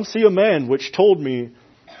 come see a man which told me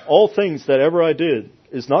all things that ever I did.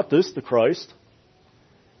 Is not this the Christ?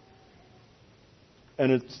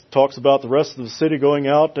 And it talks about the rest of the city going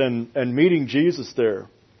out and meeting Jesus there.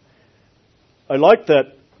 I like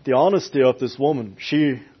that, the honesty of this woman.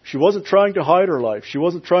 She wasn't trying to hide her life. She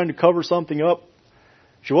wasn't trying to cover something up.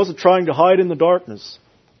 She wasn't trying to hide in the darkness.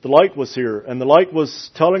 The light was here, and the light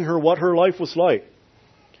was telling her what her life was like.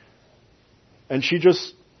 And she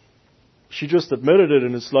just admitted it,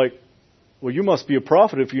 and it's like, well, you must be a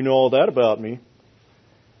prophet if you know all that about me.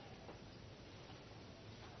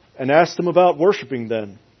 And asked him about worshiping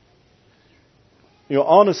then. You know,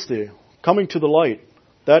 honesty, coming to the light,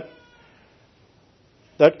 that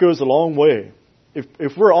goes a long way.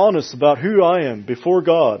 If we're honest about who I am before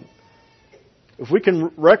God, if we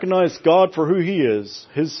can recognize God for who He is,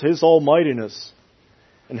 His almightiness,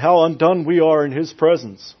 and how undone we are in His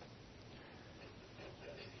presence,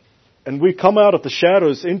 and we come out of the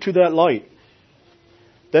shadows into that light,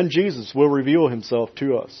 then Jesus will reveal Himself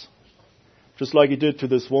to us, just like He did to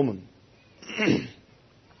this woman.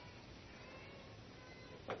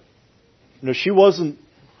 She wasn't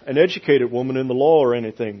an educated woman in the law or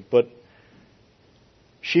anything, but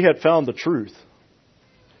she had found the truth.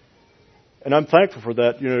 And I'm thankful for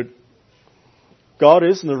that. God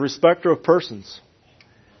isn't a respecter of persons.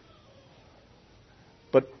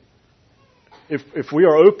 But if we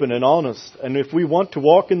are open and honest, and if we want to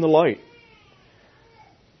walk in the light,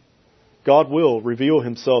 God will reveal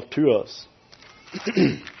Himself to us.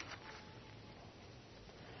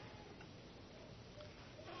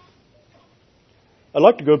 I'd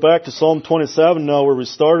like to go back to Psalm 27 now, where we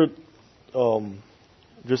started.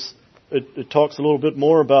 It talks a little bit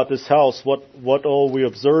more about this house, what all we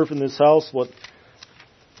observe in this house, the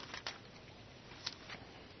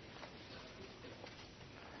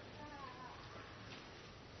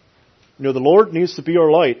Lord needs to be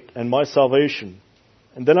our light and my salvation.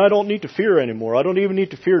 And then I don't need to fear anymore. I don't even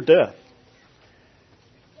need to fear death.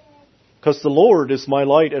 Because the Lord is my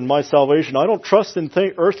light and my salvation. I don't trust in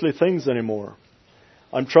earthly things anymore.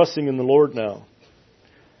 I'm trusting in the Lord now.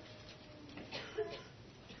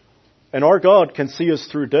 And our God can see us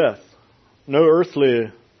through death. No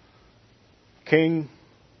earthly king,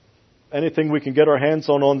 anything we can get our hands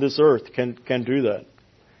on this earth can do that.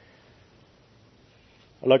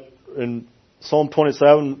 I like in Psalm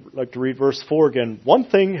 27, I'd like to read verse 4 again. One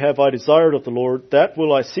thing have I desired of the Lord, that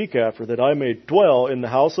will I seek after, that I may dwell in the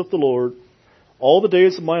house of the Lord all the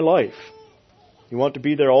days of my life. You want to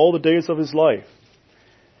be there all the days of his life.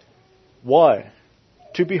 Why?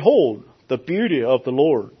 To behold the beauty of the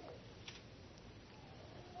Lord.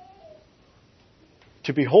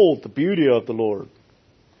 To behold the beauty of the Lord.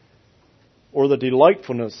 Or the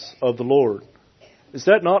delightfulness of the Lord. Is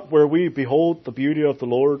that not where we behold the beauty of the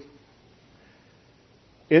Lord?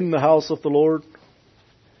 In the house of the Lord?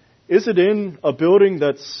 Is it in a building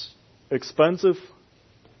that's expensive?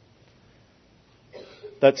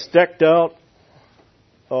 That's decked out?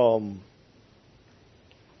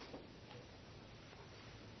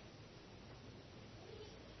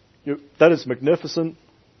 That is magnificent?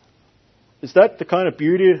 Is that the kind of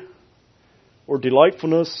beauty or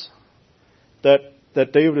delightfulness that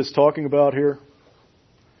David is talking about here?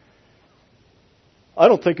 I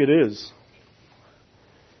don't think it is.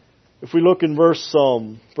 If we look in verse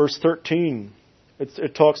 13,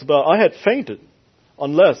 it talks about, I had fainted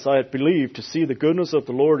unless I had believed to see the goodness of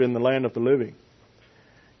the Lord in the land of the living.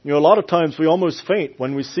 A lot of times we almost faint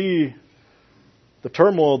when we see the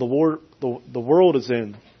turmoil the world is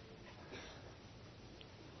in.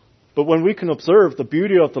 But when we can observe the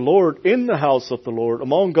beauty of the Lord in the house of the Lord,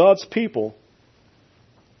 among God's people,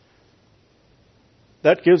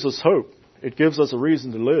 that gives us hope. It gives us a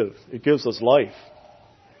reason to live. It gives us life.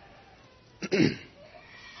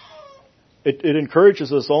 It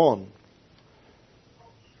encourages us on.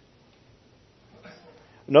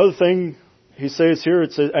 Another thing he says here,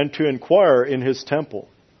 it says, and to inquire in his temple.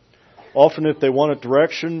 Often if they wanted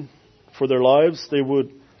direction for their lives, they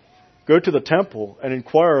would go to the temple and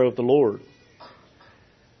inquire of the Lord.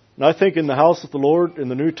 And I think in the house of the Lord, in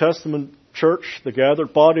the New Testament church, the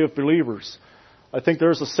gathered body of believers, I think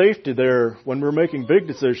there's a safety there when we're making big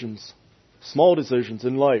decisions, small decisions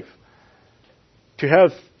in life, to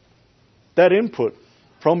have that input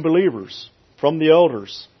from believers, from the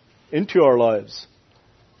elders, into our lives.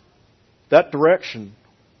 That direction,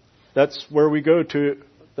 that's where we go to,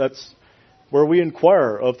 that's where we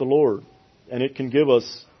inquire of the Lord, and it can give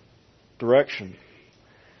us direction.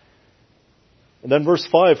 And then verse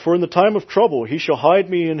 5, for in the time of trouble he shall hide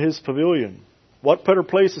me in his pavilion. What better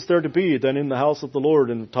place is there to be than in the house of the Lord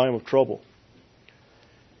in the time of trouble?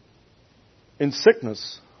 In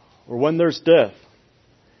sickness, or when there's death,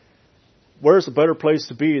 where's a better place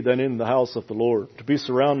to be than in the house of the Lord, to be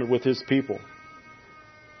surrounded with his people?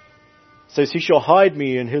 It says, he shall hide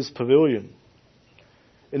me in his pavilion.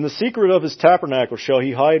 In the secret of his tabernacle shall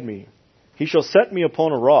he hide me. He shall set me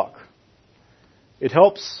upon a rock. It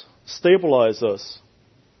helps stabilize us.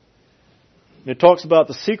 And it talks about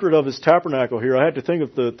the secret of his tabernacle here. I had to think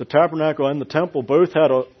of the tabernacle and the temple both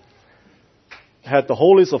had the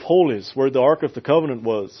holies of holies where the Ark of the Covenant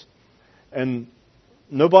was. And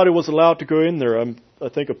nobody was allowed to go in there. I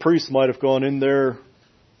think a priest might have gone in there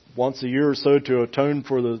once a year or so to atone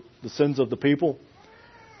for the sins of the people.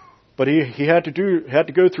 But he had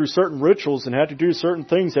to go through certain rituals and had to do certain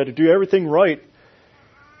things, had to do everything right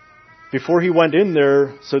before he went in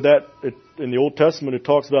there, so that in the Old Testament it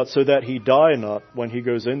talks about so that he die not when he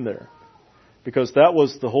goes in there. Because that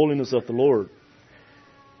was the holiness of the Lord.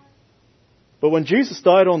 But when Jesus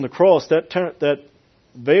died on the cross, that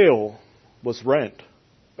veil was rent,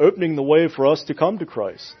 opening the way for us to come to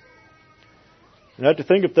Christ. And I had to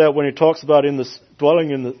think of that when he talks about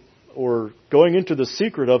or going into the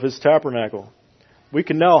secret of his tabernacle. We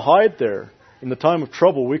can now hide there in the time of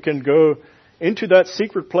trouble. We can go into that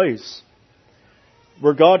secret place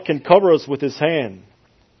where God can cover us with his hand.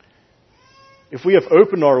 If we have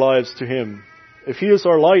opened our lives to him, if he is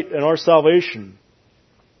our light and our salvation,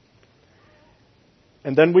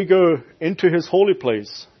 and then we go into his holy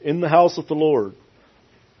place in the house of the Lord,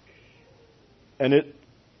 and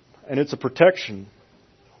it's a protection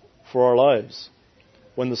for our lives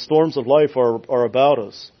when the storms of life are about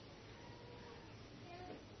us.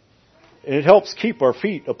 And it helps keep our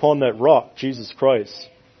feet upon that rock, Jesus Christ.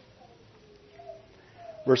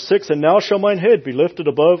 Verse 6, and now shall mine head be lifted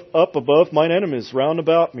up above mine enemies round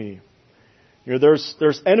about me. You know,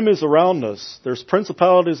 there's enemies around us. There's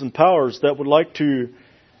principalities and powers that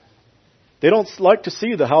they don't like to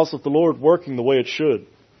see the house of the Lord working the way it should.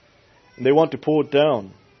 And they want to pull it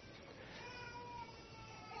down.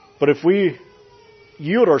 But if we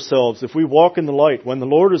yield ourselves, if we walk in the light, when the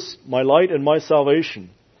Lord is my light and my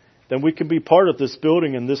salvation, then we can be part of this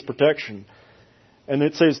building and this protection. And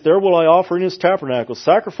it says, there will I offer in his tabernacle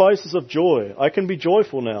sacrifices of joy. I can be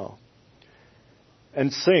joyful now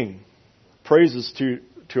and sing praises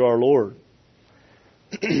to our Lord.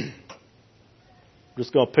 I'm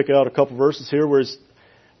just going to pick out a couple verses here. Whereas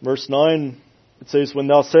verse 9, it says, when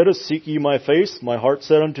thou saidst, seek ye my face, my heart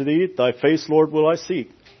said unto thee, thy face, Lord, will I seek.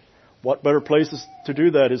 What better places to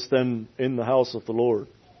do that is than in the house of the Lord?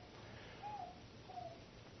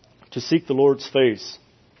 To seek the Lord's face.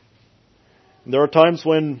 And there are times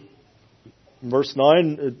when, in verse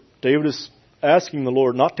 9, David is asking the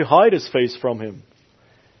Lord not to hide his face from him.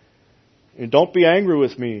 And don't be angry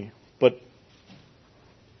with me, but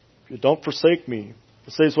don't forsake me.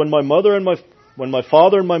 It says, when my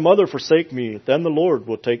father and my mother forsake me, then the Lord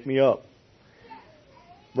will take me up.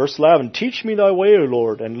 Verse 11, teach me thy way, O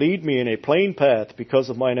Lord, and lead me in a plain path because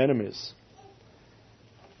of mine enemies.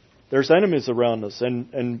 There's enemies around us,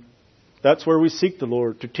 and that's where we seek the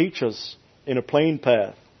Lord, to teach us in a plain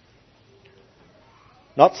path.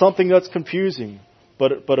 Not something that's confusing,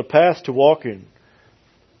 but a path to walk in.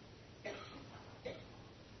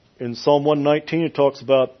 In Psalm 119 it talks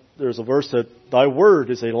about, there's a verse that, thy word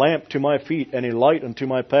is a lamp to my feet and a light unto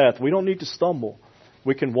my path. We don't need to stumble.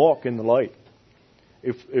 We can walk in the light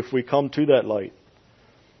if we come to that light.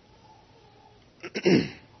 And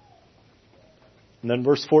then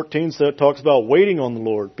verse 14 talks about waiting on the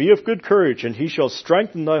Lord. Be of good courage, and he shall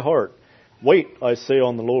strengthen thy heart. Wait, I say,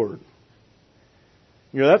 on the Lord.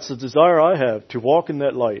 That's the desire I have, to walk in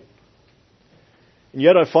that light. And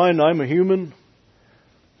yet I find I'm a human.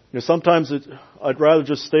 Sometimes I'd rather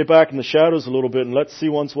just stay back in the shadows a little bit and let's see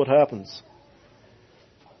once what happens.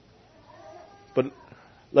 But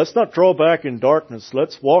let's not draw back in darkness.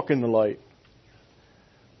 Let's walk in the light.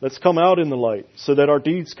 Let's come out in the light so that our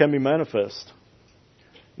deeds can be manifest.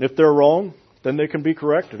 And if they're wrong, then they can be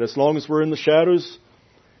corrected. As long as we're in the shadows,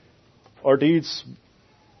 our deeds,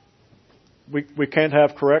 we can't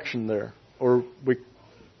have correction there. Or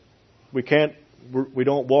we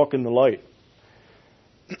don't walk in the light.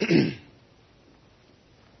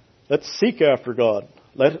 Let's seek after God.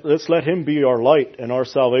 Let's let Him be our light and our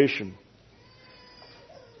salvation.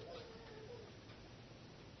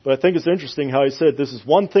 But I think it's interesting how he said this is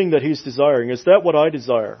one thing that he's desiring. Is that what I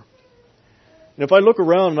desire? And if I look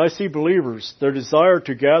around and I see believers, their desire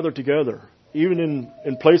to gather together, even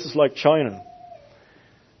in places like China,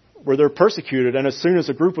 where they're persecuted, and as soon as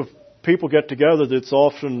a group of people get together,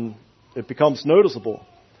 it becomes noticeable.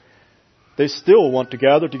 They still want to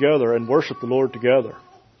gather together and worship the Lord together.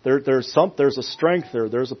 There's a strength there.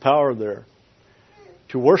 There's a power there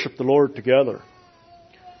to worship the Lord together.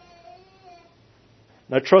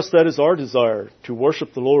 And I trust that is our desire, to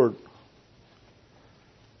worship the Lord,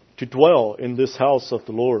 to dwell in this house of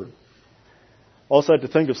the Lord. Also, I had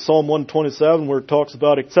to think of Psalm 127 where it talks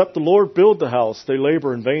about, except the Lord build the house, they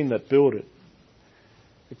labor in vain that build it.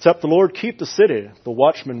 Except the Lord keep the city, the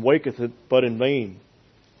watchman waketh it but in vain.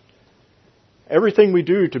 Everything we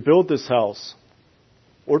do to build this house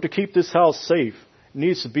or to keep this house safe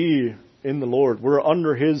needs to be in the Lord. We're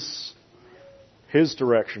under His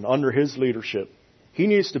direction, under His leadership. He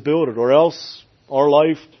needs to build it, or else our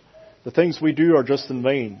life, the things we do are just in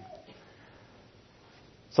vain.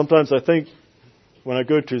 Sometimes I think when I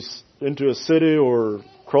go into a city or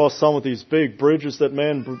cross some of these big bridges that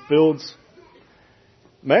man builds,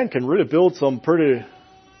 man can really build some pretty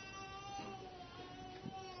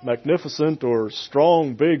magnificent or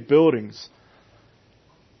strong big buildings.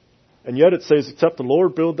 And yet it says, except the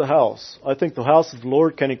Lord build the house. I think the house of the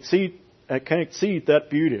Lord can exceed that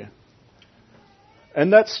beauty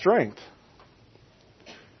and that strength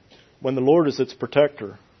when the Lord is its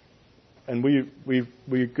protector and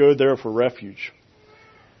we go there for refuge.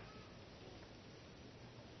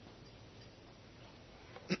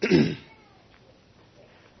 I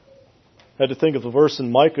had to think of the verse in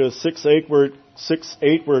Micah 6:8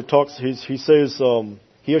 where it talks. He says,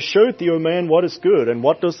 "He has showed thee, O man, what is good, and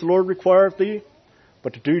what does the Lord require of thee?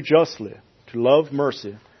 But to do justly, to love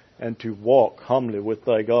mercy, and to walk humbly with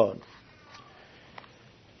thy God."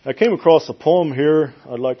 I came across a poem here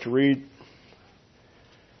I'd like to read.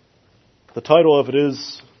 The title of it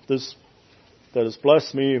is this that has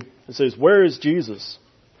blessed me. It says, "Where is Jesus?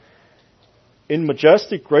 In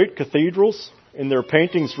majestic great cathedrals, in their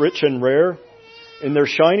paintings rich and rare, in their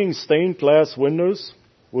shining stained glass windows,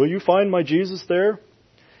 will you find my Jesus there?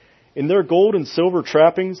 In their gold and silver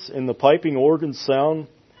trappings, in the piping organ's sound,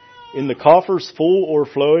 in the coffers full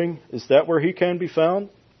o'erflowing, is that where He can be found?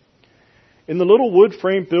 In the little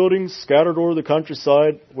wood-framed buildings scattered o'er the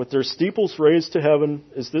countryside, with their steeples raised to heaven,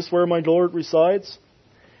 is this where my Lord resides?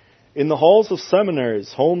 In the halls of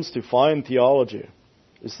seminaries, homes to fine theology,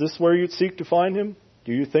 is this where you'd seek to find Him?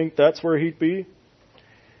 Do you think that's where He'd be?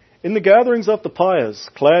 In the gatherings of the pious,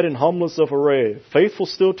 clad in humblest of array, faithful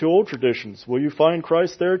still to old traditions, will you find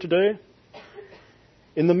Christ there today?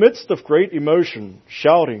 In the midst of great emotion,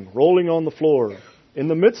 shouting, rolling on the floor, in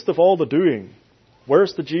the midst of all the doing,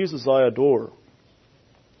 where's the Jesus I adore?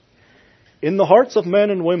 In the hearts of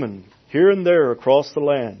men and women, here and there across the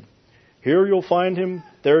land, here you'll find Him,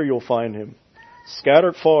 there you'll find Him,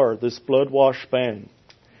 scattered far this blood-washed band.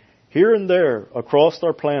 Here and there across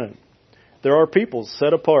our planet, there are peoples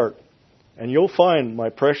set apart, and you'll find my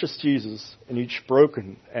precious Jesus in each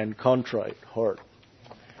broken and contrite heart.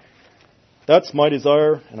 That's my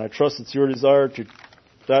desire, and I trust it's your desire.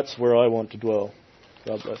 That's where I want to dwell.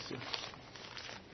 God bless you.